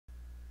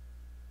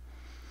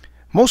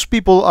Most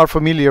people are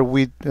familiar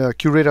with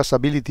QRadar's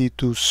ability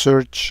to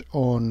search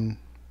on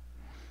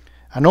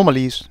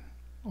anomalies,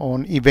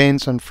 on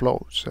events and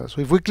flows.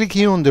 So if we click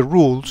here on the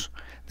rules,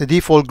 the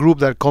default group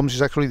that comes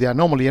is actually the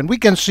anomaly, and we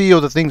can see all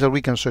the things that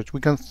we can search.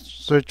 We can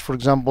search, for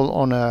example,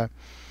 on a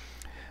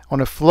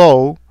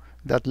flow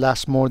that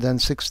lasts more than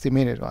 60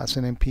 minutes as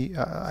an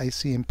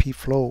ICMP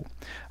flow.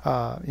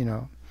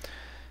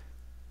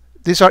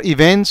 These are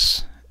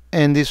events,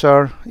 and these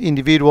are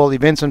individual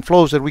events and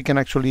flows that we can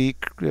actually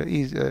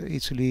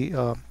easily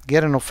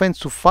get an offense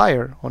to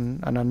fire on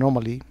an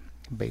anomaly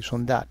based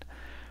on that.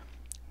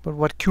 But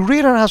what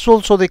QRadar has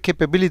also the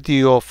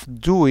capability of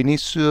doing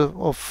is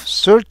of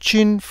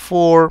searching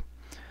for,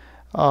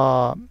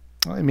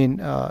 looking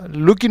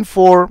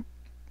for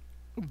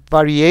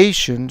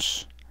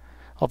variations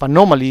of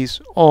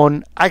anomalies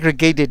on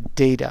aggregated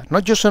data,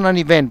 not just on an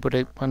event, but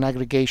an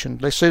aggregation.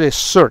 Let's say a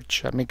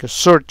search. I make a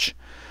search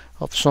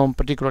of some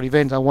particular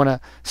event. I want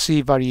to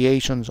see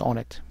variations on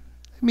it.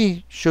 Let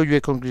me show you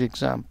a concrete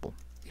example.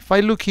 If I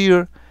look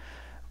here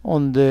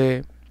on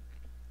the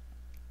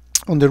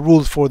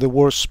rules for the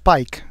word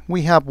spike,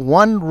 we have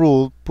one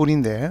rule put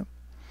in there.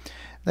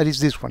 That is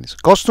this one. It's a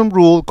custom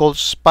rule called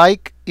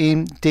spike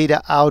in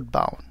data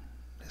outbound.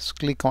 Let's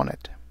click on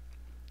it.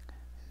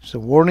 It's a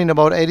warning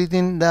about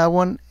editing that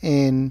one,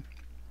 and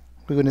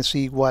we're going to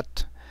see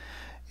what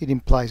it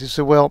implies. It's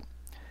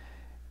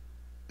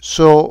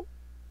so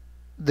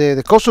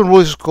the custom rule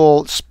is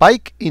called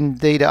spike in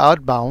data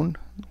outbound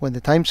when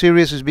the time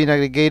series is being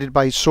aggregated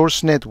by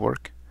source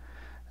network,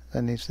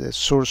 and it's the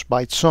source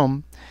byte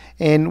sum,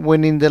 and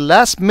when in the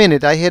last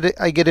minute I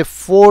get a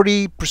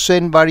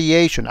 40%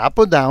 variation up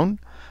or down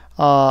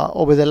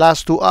over the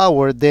last 2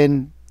 hours,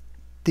 then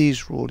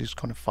this rule is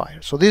going to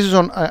fire. So this is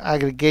on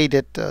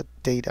aggregated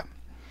data.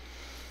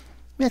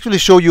 Let me actually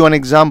show you an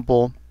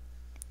example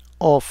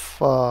of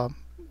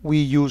we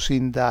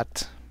using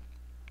that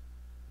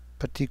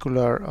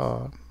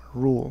particular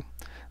rule.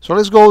 So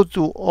let's go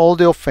to all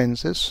the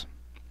offenses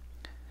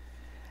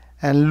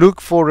and look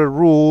for a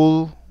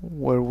rule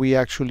where we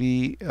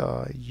actually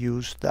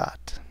use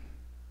that.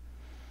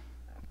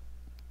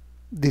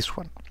 This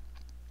one,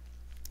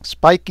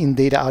 spike in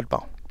data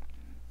outbound.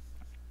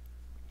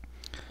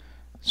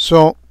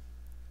 So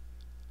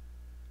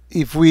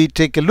if we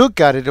take a look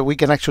at it, we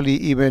can actually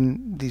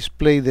even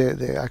display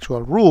the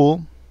actual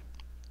rule.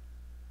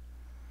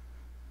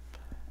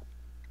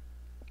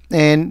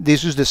 And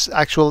this is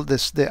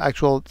the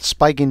actual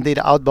spike in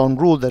data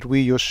outbound rule that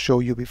we just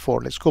showed you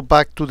before. Let's go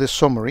back to the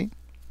summary.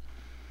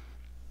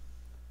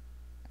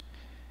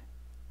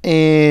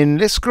 And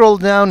let's scroll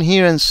down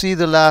here and see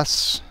the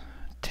last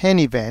 10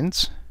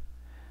 events.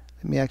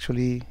 Let me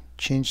actually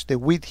change the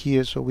width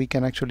here so we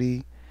can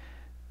actually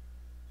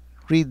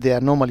read the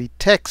anomaly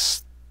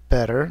text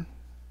better.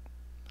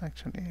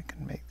 Actually, I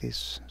can make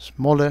this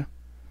smaller.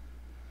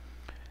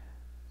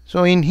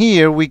 So in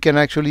here we can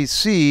actually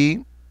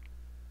see,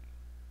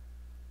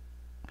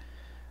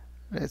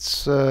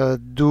 let's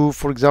do,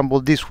 for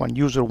example, this one,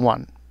 user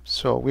 1.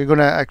 So we're going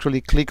to actually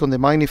click on the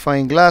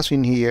magnifying glass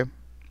in here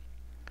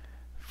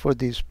for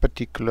this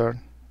particular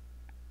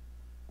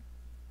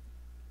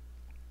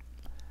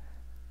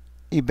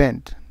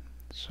event.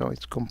 So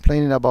it's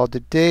complaining about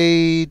the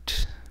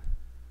date.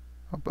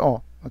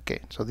 Oh, okay,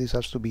 so this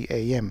has to be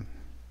AM.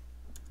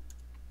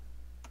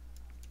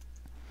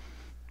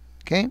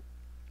 Okay.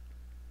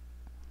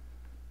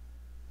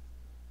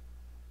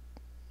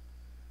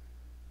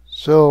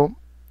 So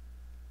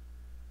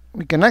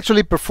we can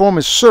actually perform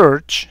a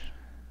search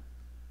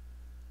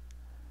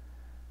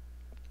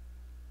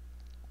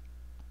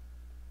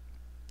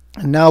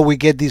and now we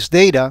get this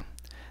data,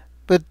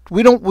 but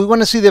we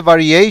want to see the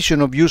variation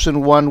of user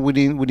 1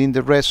 within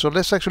the rest. So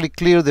let's actually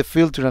clear the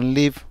filter and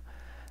leave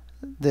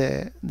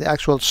the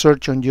actual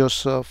search on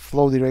just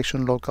flow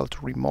direction local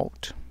to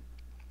remote.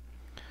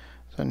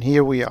 So, and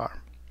here we are.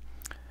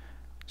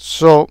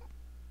 So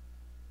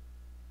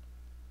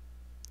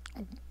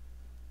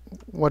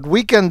what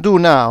we can do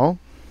now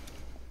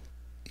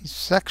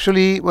is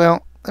actually,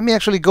 well, let me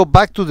actually go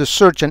back to the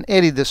search and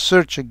edit the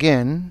search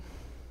again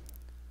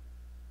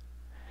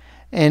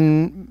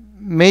and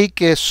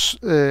make a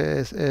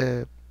search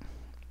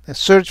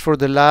for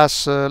the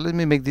last, let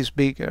me make this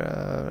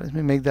bigger, let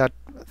me make that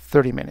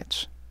 30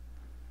 minutes.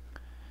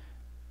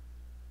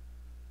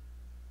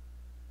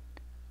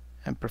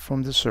 And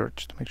perform the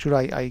search to make sure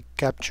I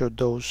capture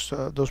those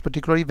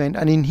particular events.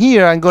 And in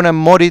here I'm going to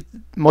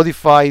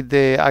modify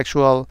the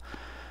actual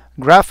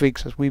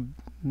graphics as we've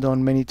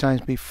done many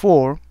times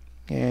before.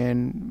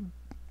 And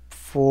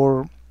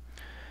for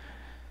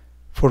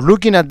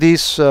looking at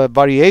these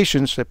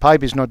variations, the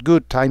pipe is not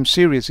good, time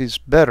series is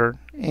better.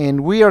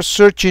 And we are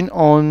searching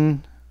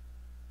on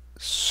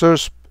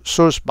source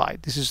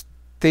byte. This is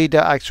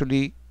data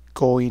actually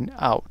going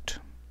out.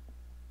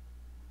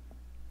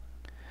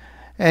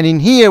 And in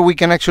here we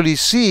can actually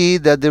see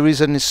that there is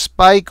a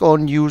spike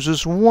on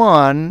users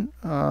 1.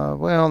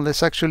 Well,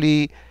 let's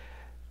actually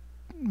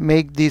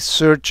make this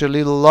search a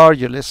little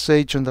larger. Let's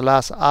say it's in the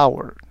last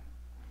hour.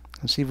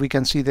 and see if we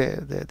can see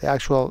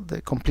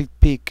the complete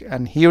peak.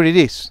 And here it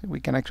is. We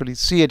can actually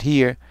see it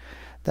here,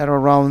 that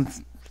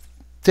around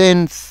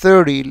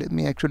 10:30, let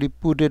me actually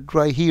put it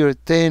right here,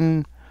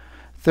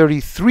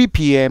 10:33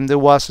 p.m. there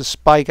was a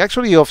spike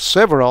actually of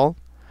several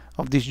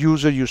of this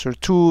user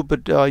 2,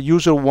 but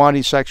user 1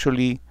 is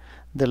actually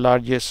the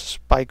largest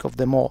spike of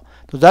them all.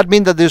 Does that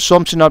mean that there's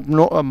something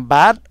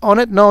bad on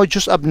it? No, it's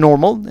just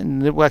abnormal,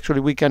 and actually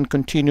we can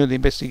continue the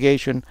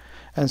investigation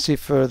and see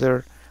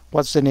further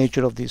what's the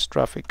nature of this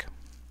traffic.